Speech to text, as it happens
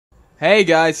Hey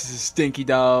guys, this is Stinky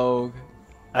Dog.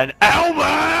 An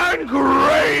Alman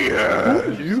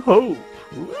Greyhound! New Hope.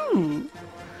 Ooh.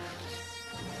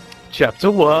 Chapter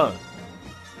 1.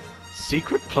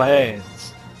 Secret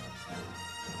Plans.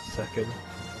 Second.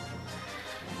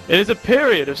 It is a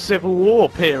period of civil war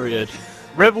period.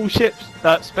 Rebel ships,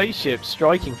 spaceships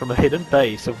striking from a hidden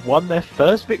base have won their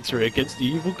first victory against the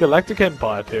evil Galactic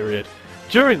Empire period.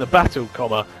 During the battle,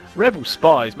 Rebel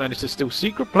spies managed to steal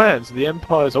secret plans of the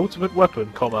Empire's ultimate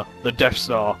weapon, the Death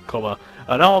Star,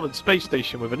 an armored space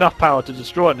station with enough power to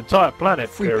destroy an entire planet,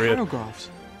 period. Paragraphs.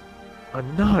 I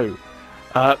know.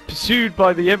 Pursued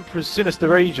by the Emperor's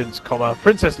sinister agents,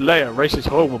 Princess Leia races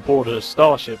home aboard a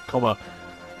starship,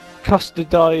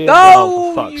 custody.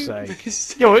 No! For fuck's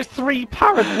sake. Yo, it's 3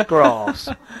 paragraphs.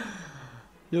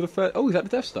 You're the first. Oh, is that the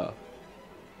Death Star?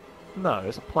 No,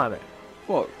 it's a planet.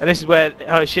 What? And this is where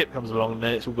her ship comes along and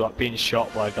then it's all like being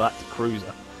shot by a galactic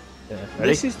cruiser. Yeah,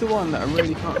 ready? This is the one that I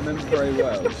really can't remember very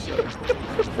well, so...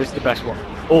 This is the best one.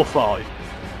 All 5.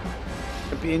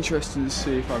 It'd be interesting to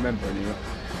see if I remember any of it.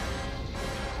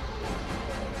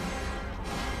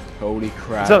 Holy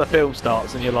crap. So the film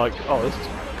starts and you're like, oh, this is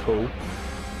cool.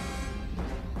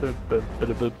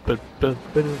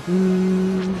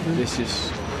 This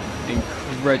is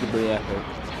incredibly epic.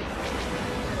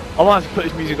 I might have to put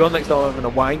this music on next time I'm having a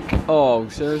wank. Oh,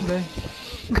 seriously?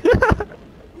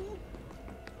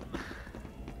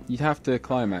 You'd have to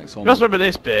climax on. You must remember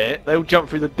this bit. They all jump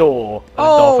through the door. And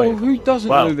Oh, who doesn't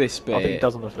know this bit? I think it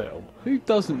does on the film. Who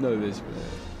doesn't know this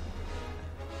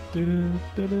bit?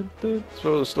 That's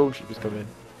where all the stormtroopers come in.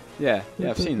 Yeah,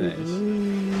 I've seen this.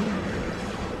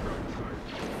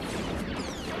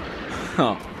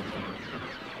 Huh.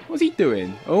 What's he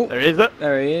doing? Oh, There is it.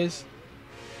 there he is.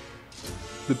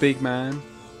 The big man.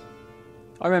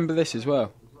 I remember this as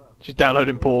well. She's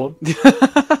downloading porn.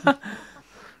 I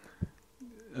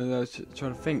was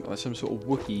trying to think, like some sort of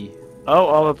Wookiee.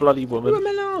 Oh, I'm a bloody woman. Who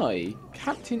am I?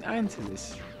 Captain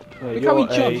Antilles. Look You're how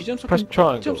he jumps. He press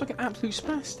triangle. jumps like an absolute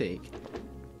spastic.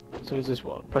 So is this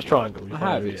one? Press triangle. I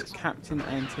have. It's Captain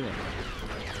Antilles.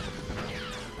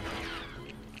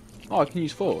 Oh, I can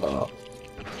use 4.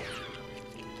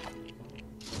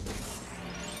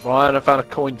 Right, I found a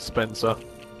coin dispenser.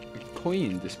 A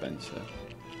coin dispenser.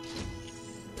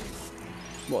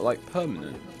 What, like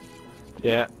permanent?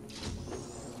 Yeah.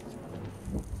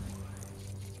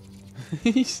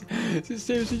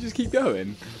 Seriously, just keep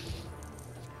going.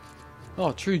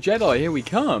 Oh, true Jedi, here we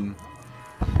come.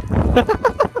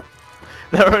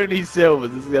 They're only silver.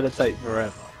 This is gonna take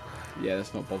forever. Yeah,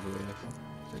 let's not bother with this.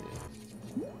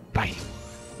 Bang.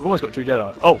 We've almost got true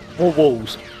Jedi. Oh, more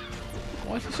walls.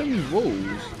 Why is there so many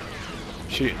walls?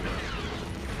 Shooting me.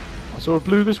 I saw a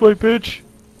blue this way, bitch.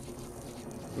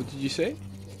 What did you say?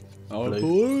 Oh, Blue.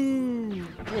 blue.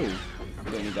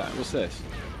 Oh, don't need that. What's this?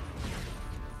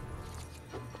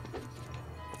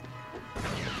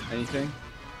 Anything?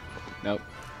 Nope.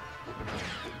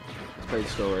 Great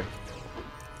story.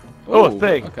 Oh, a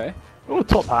thing. Okay. Oh, a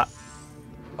top hat.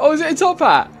 Oh, is it a top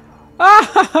hat?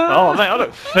 Oh, mate, I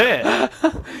don't fit.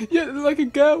 You don't look like a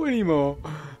girl anymore.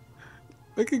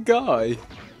 Like a guy.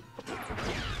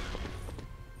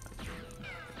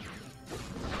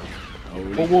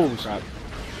 More walls. Crap.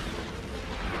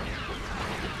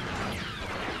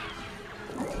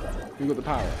 Who got the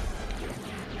power?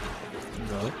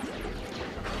 No.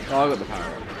 Oh, I got the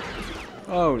power up.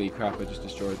 Holy crap, I just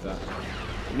destroyed that.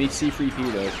 I need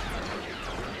C3P though.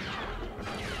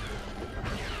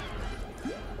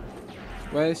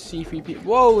 Where's C3P?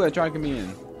 Whoa, they're dragging me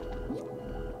in.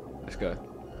 Let's go.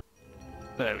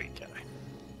 There we go.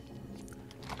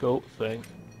 Cool thing.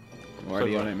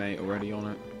 Already on it, mate. Already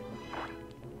on it.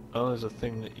 Oh, there's a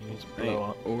thing that you need to blow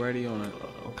up. Already on it.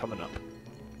 I'm coming up.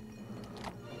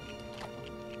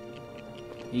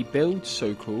 He builds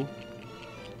so cool.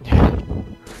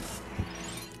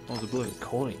 Oh, the blue.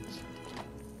 Coins.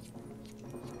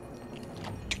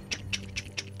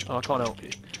 Oh, I can't help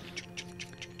you.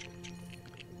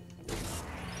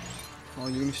 Oh,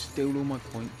 you're gonna steal all my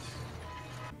points.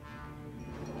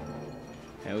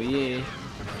 Hell yeah.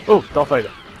 Oh, Darth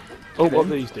Vader. Oh, Get what him.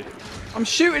 do these do? I'm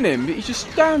shooting him, but he's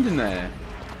just standing there.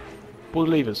 Pull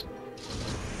the levers.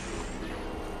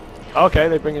 Okay,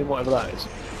 they bring in whatever that is.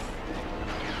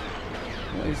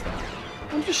 What is that?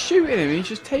 I'm just shooting him, he's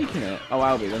just taking it. Oh,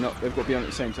 Albie, they've got to be on at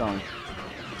the same time.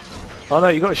 Oh no,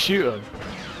 you got to shoot them.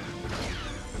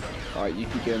 Alright, you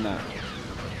keep doing that.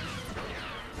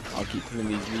 I'll keep pulling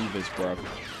these levers, bruv.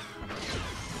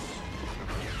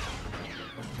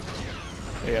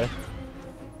 There you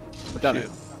go. Done it.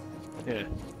 Yeah.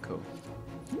 Cool.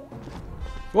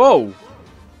 Whoa!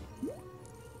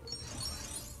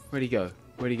 Where'd he go?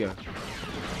 Where'd he go?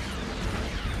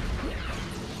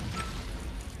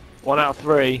 1 out of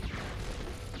 3.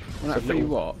 One out of 3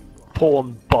 what?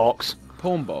 Pawn box.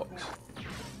 Pawn box.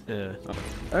 Yeah.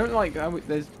 I don't like how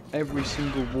there's every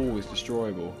single wall is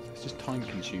destroyable. It's just time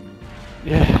consuming.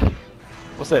 Yeah.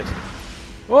 What's this?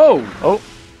 Whoa! Oh.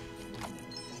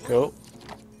 Cool.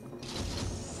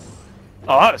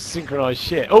 Oh, that's synchronized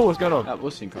shit. Oh, what's going on? That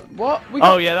was synchronized. What?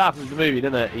 Oh yeah, that happened in the movie,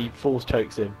 didn't it? He force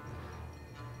chokes him.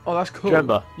 Oh, that's cool. Do you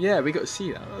remember? Yeah, we got to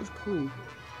see that. That's cool.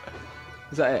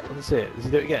 Is that it? That's it. Does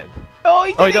he do it again? Oh,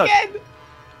 he did it does. again!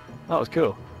 That was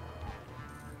cool.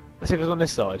 Let's see if it's on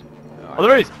this side. Right. Oh,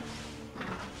 there is!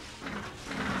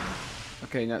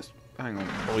 Okay, that's... Hang on.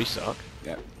 Oh, you suck.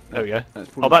 Yeah. There we go. That's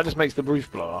Oh, that just makes the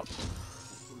roof blow up.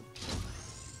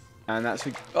 And that's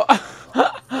a...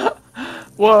 Oh.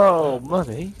 Whoa,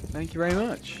 money. Thank you very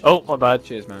much. Oh, my bad.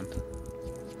 Cheers, man.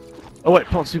 Oh wait,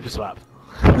 put on super slap.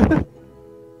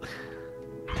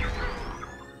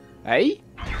 Hey?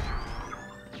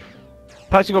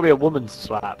 Perhaps you gotta be a woman's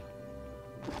slap.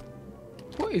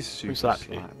 What is super slap slap?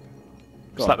 you?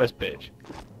 Go Slap on. this bitch.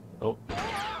 Oh.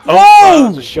 Whoa! Oh, that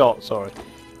was a shot, sorry.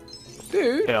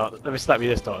 Dude! Yeah, let me slap you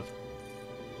this time.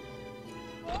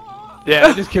 Yeah,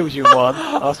 it just kills you in one.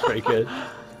 That's pretty good.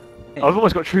 I've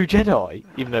almost got True Jedi,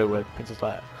 even though we're Princess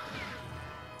Leia.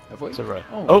 Have we? So right.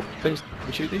 Oh. Oh, things. Can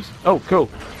we shoot these? Oh, cool.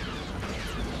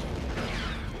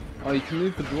 Oh, you can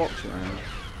move the blocks around.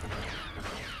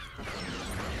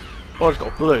 Oh, I just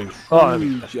got blue. Oh,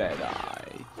 True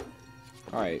Jedi.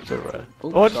 Alright. so right.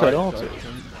 Oh, Oh, I just sorry, said R2. sorry.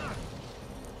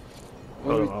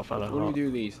 Hold on, What I'll find out do we what. do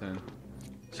with these then?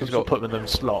 So we've got to put them in them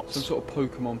slots. Some sort of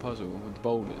Pokemon puzzle with the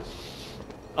boulders.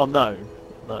 Unknown.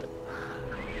 No.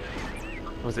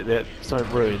 Was it the something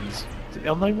ruins? Is it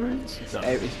the unknown ruins? It's, No.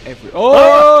 it's every.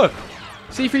 Oh!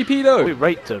 C3 We pedo!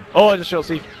 raped them. Oh, I just shot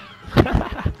C.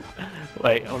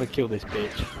 Wait, I want to kill this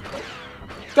bitch.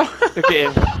 Look at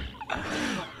him.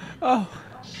 Oh.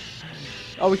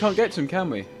 Oh, we can't get to him, can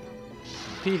we?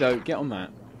 Pedo, get on that.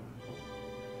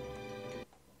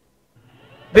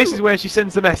 This is where she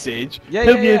sends the message. Yeah,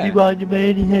 Help yeah, me yeah. everyone, you're my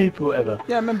only hope, or whatever.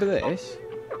 Yeah, I remember this.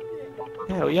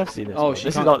 Yeah, well, you have seen this Oh, one. she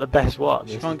This is can't- like the best one.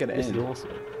 she This can't is- get it this in. is awesome.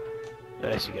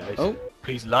 There she goes. Oh.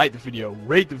 Please like the video,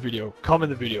 rate the video, comment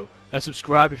the video, and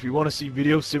subscribe if you want to see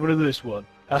videos similar to this one.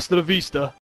 Hasta la vista.